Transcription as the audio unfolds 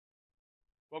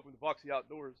Welcome to Boxie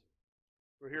Outdoors.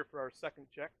 We're here for our second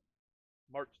check,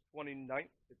 March 29th.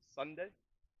 It's Sunday,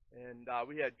 and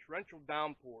we had torrential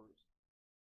downpours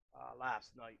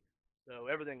last night, so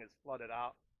everything is flooded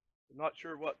out. I'm not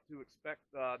sure what to expect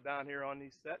down here on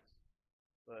these sets,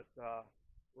 but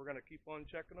we're going to keep on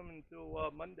checking them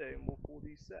until Monday, and we'll pull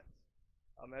these sets.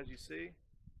 As you see,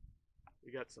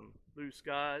 we got some blue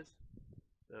skies.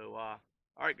 So,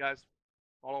 all right, guys,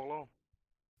 follow along.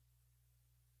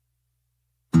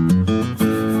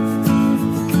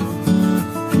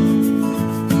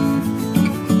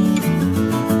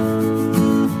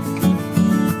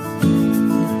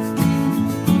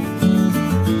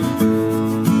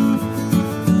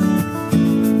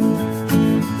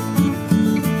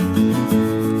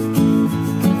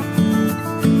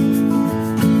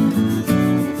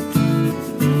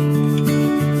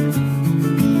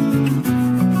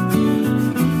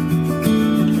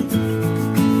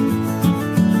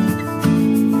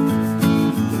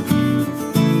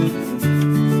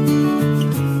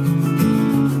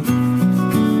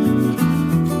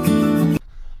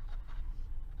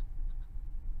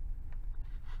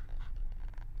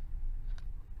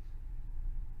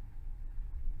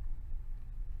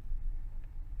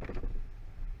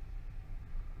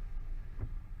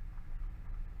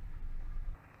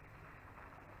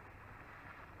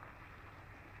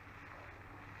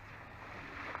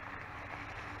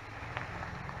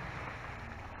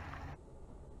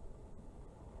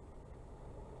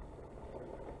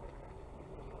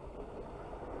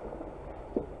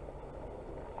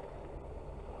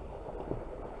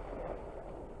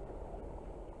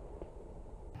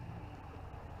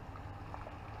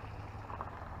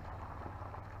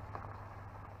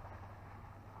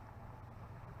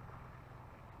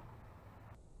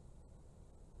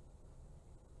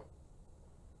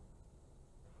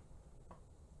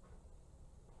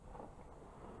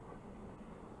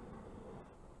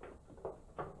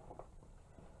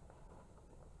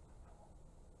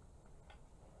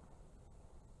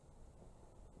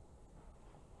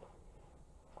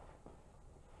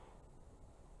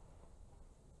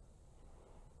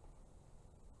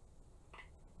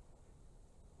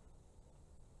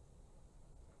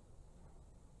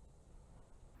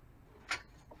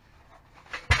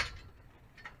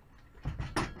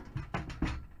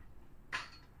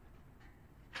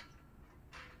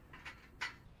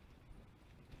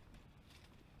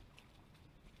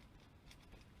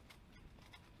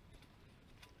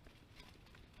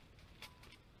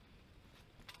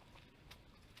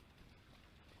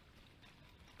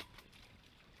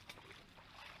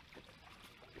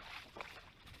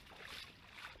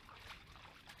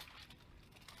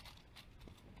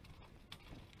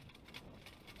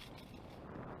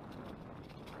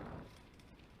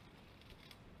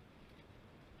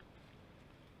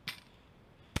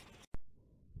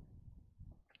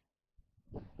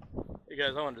 Hey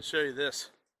guys, I wanted to show you this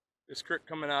creek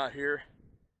coming out here,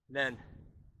 and then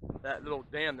that little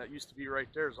dam that used to be right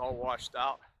there is all washed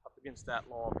out up against that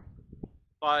log. If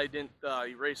I didn't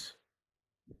erase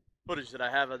footage that I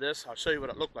have of this, I'll show you what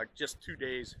it looked like just 2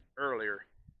 days earlier.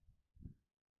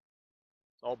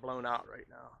 It's all blown out right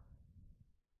now.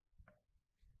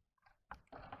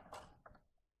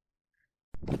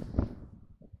 I'm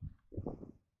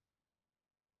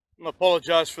gonna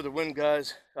apologize for the wind,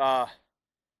 guys.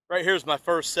 Right here's my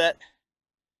first set.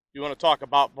 You want to talk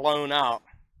about blown out?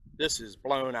 This is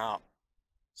blown out.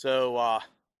 So I'm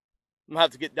gonna have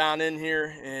to get down in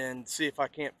here and see if I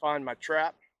can't find my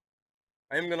trap.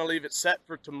 I am gonna leave it set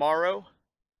for tomorrow.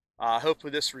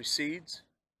 Hopefully this recedes.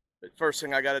 But first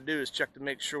thing I got to do is check to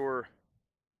make sure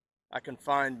I can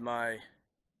find my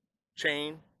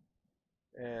chain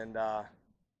and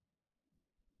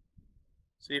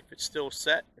see if it's still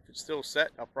set. If it's still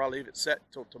set, I'll probably leave it set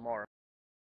until tomorrow.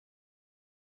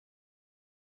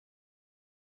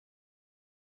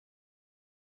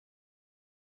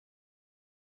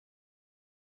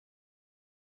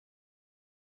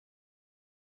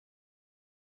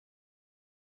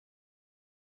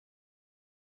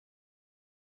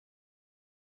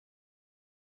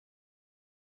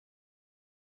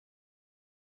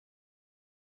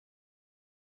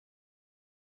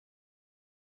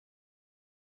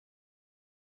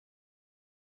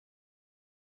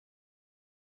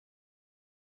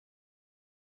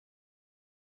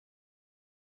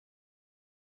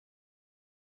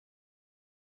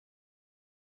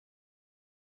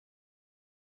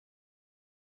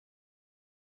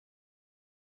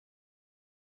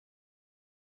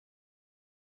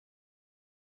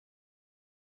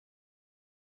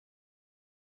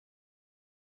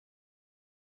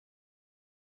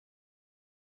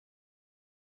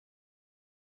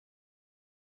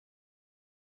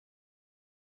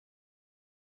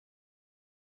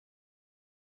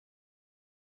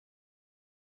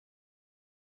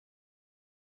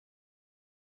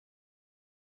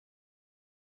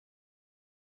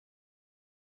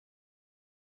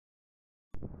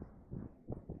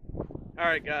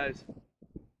 Alright guys,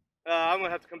 I'm going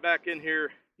to have to come back in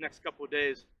here next couple of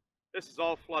days. This is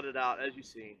all flooded out, as you've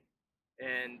seen.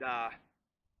 And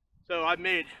so I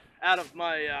made, out of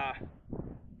my,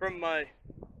 from my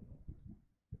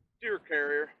deer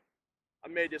carrier, I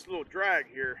made this little drag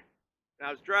here. And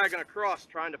I was dragging across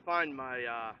trying to find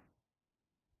my,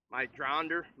 my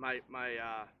grounder, my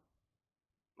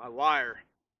wire.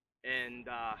 And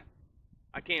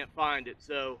I can't find it.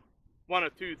 So one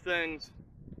of two things.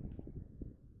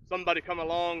 Somebody come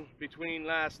along between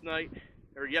last night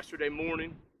or yesterday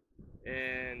morning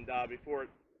and before it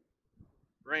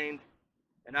rained,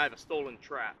 and I have a stolen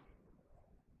trap.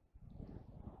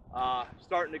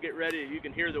 Starting to get ready. You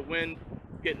can hear the wind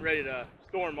getting ready to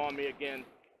storm on me again.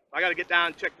 I got to get down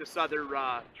and check this other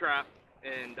trap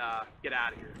and get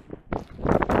out of here.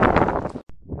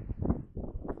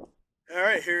 All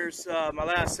right, here's my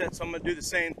last set, so I'm going to do the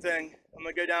same thing. I'm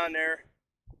going to go down there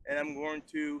and I'm going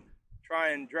to try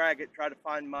and drag it, try to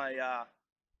find my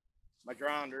my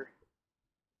grounder.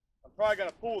 I'm probably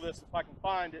gonna pull this if I can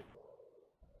find it.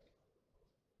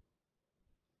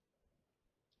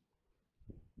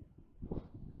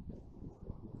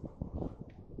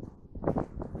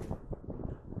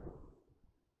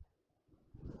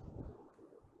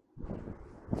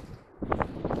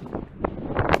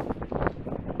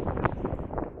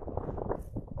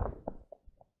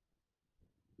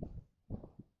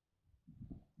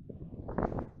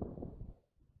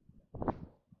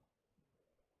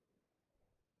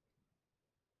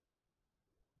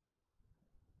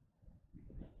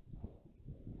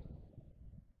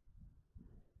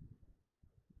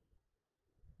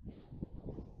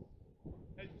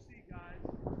 As you see, guys,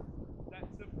 it's that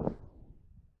simple.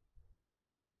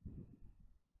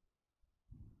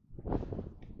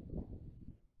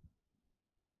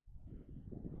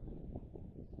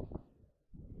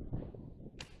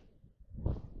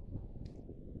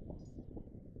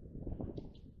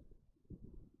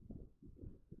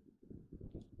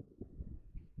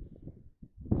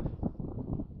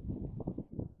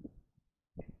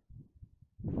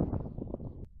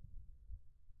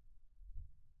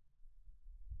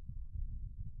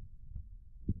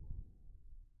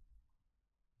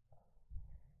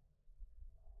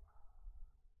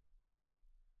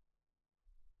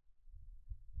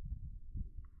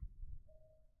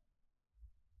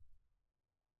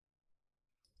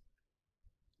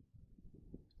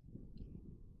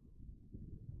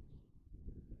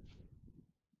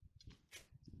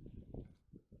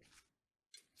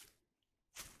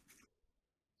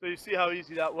 So you see how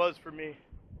easy that was for me.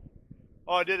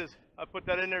 All I did is I put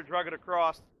that in there, drug it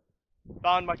across,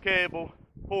 found my cable,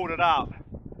 pulled it out.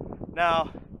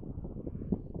 Now,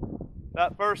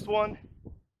 that first one,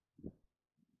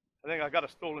 I think I got a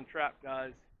stolen trap,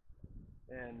 guys.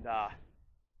 And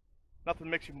nothing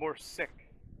makes you more sick.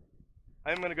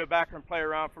 I am going to go back and play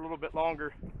around for a little bit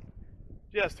longer.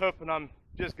 Just hoping I'm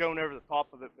just going over the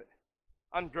top of it, but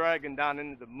I'm dragging down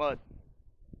into the mud.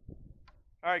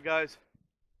 Alright guys,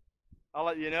 I'll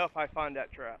let you know if I find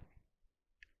that trap.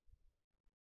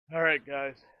 Alright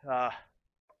guys,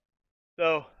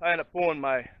 so I ended up pulling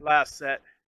my last set.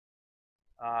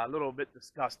 A little bit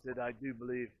disgusted. I do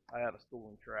believe I have a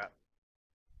stolen trap.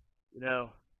 You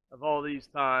know, of all these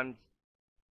times,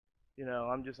 you know,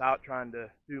 I'm just out trying to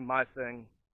do my thing,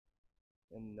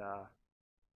 and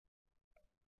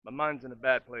my mind's in a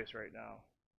bad place right now.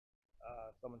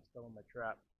 Someone's stolen my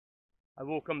trap. I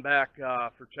will come back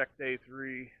for check day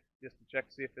 3 just to check,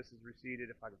 see if this is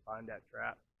receded, if I can find that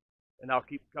trap. And I'll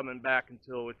keep coming back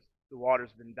until the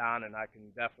water's been down and I can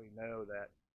definitely know that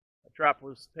a trap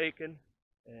was taken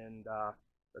and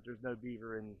that there's no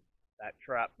beaver in that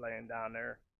trap laying down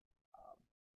there.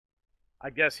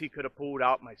 I guess he could have pulled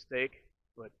out my stake,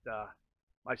 but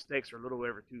my stakes are a little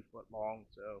over 2 foot long,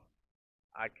 so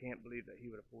I can't believe that he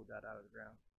would have pulled that out of the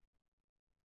ground.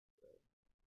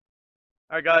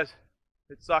 Alright guys,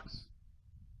 it sucks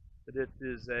that it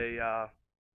is a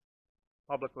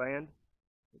public land.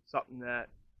 It's something that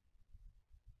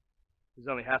has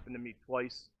only happened to me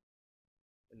twice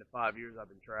in the 5 years I've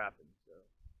been trapping. So,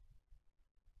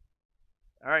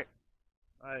 alright,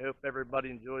 I hope everybody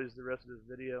enjoys the rest of this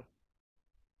video.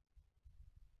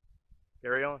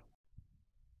 Carry on.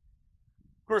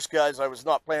 Of course, guys, I was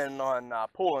not planning on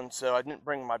pulling, so I didn't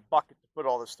bring my bucket to put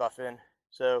all this stuff in.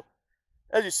 So,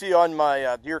 as you see on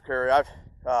my deer carrier,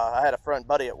 I had a friend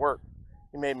buddy at work.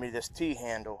 He made me this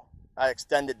T-handle. I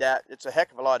extended that. It's a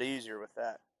heck of a lot easier with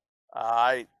that.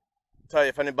 I tell you,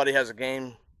 if anybody has a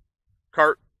game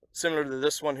cart similar to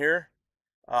this one here,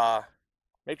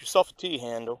 make yourself a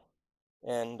T-handle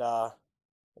and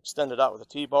extend it out with a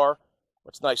T-bar.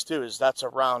 What's nice too is that's a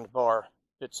round bar.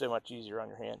 fits so much easier on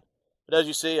your hand. But as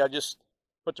you see, I just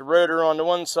put the rotor on the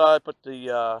one side, put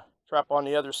the trap on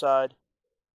the other side,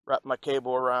 wrap my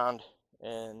cable around,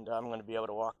 and I'm going to be able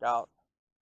to walk out.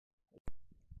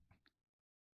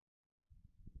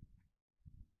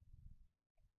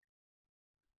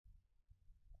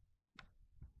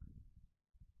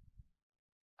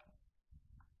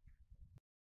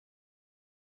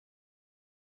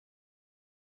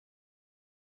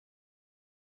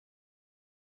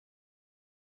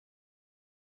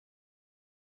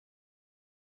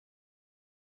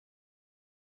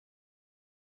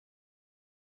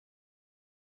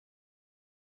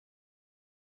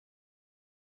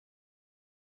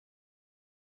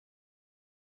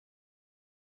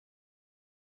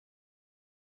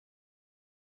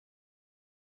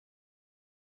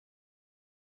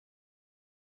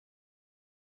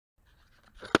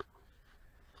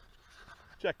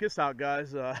 Check this out,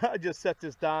 guys. I just set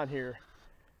this down here,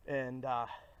 and of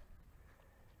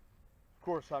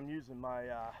course I'm using my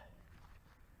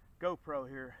GoPro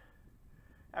here.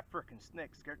 That frickin'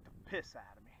 snake scared the piss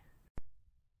out of me.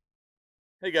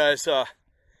 Hey guys,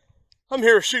 I'm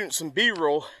here shooting some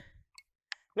B-roll.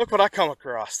 Look what I come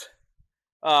across.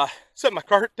 Set my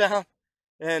cart down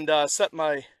and set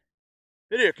my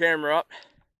video camera up.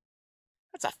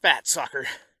 That's a fat sucker.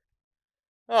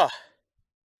 Oh,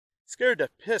 scared the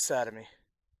piss out of me.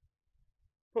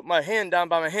 Put my hand down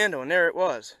by my handle and there it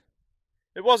was.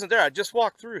 It wasn't there, I just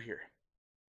walked through here.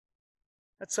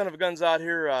 That son of a gun's out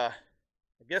here, I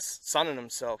guess, sunning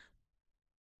himself.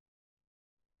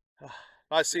 If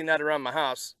I seen that around my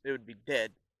house, it would be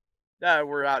dead. Now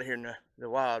we're out here in the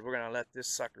wild. We're gonna let this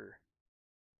sucker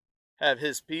have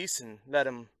his peace and let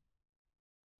him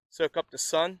soak up the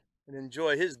sun and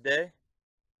enjoy his day.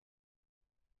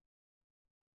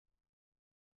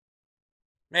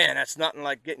 Man, that's nothing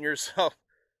like getting yourself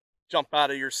jump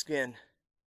out of your skin.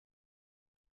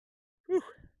 Whew.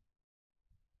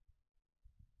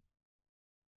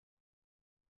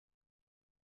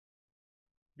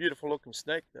 Beautiful looking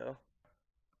snake though.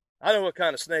 I know what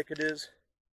kind of snake it is.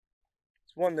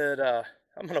 It's one that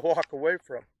I'm gonna walk away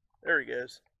from. There he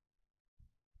goes.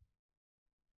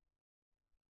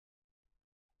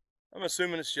 I'm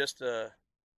assuming it's just a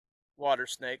water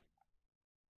snake.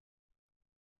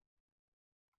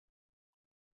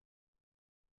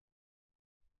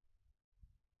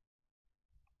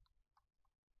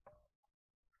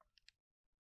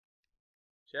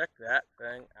 Check that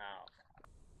thing out.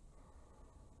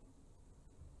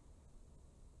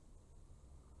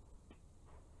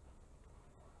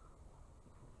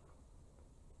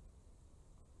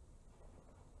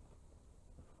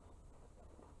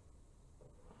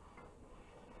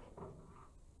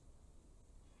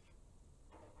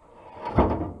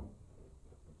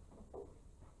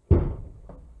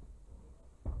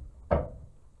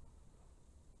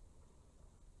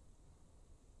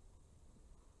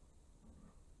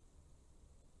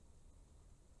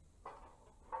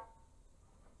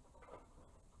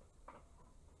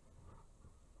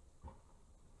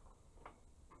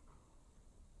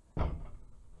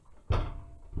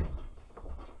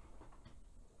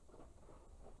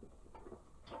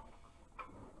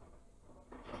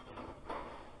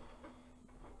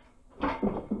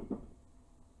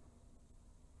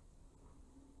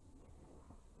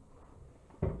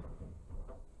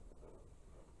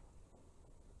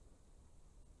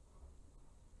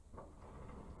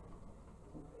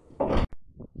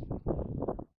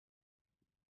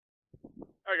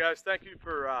 Alright guys, thank you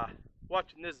for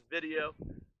watching this video.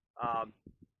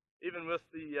 Even with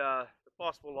the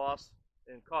possible loss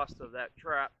and cost of that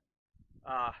trap,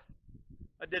 I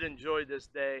did enjoy this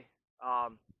day.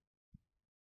 All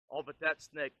but that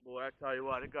snake, boy, I tell you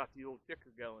what, it got the old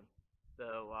ticker going.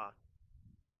 So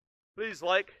please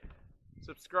like,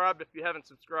 subscribe if you haven't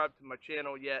subscribed to my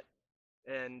channel yet,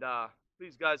 and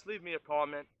please guys, leave me a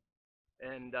comment,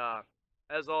 and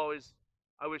as always,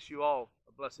 I wish you all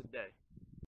a blessed day.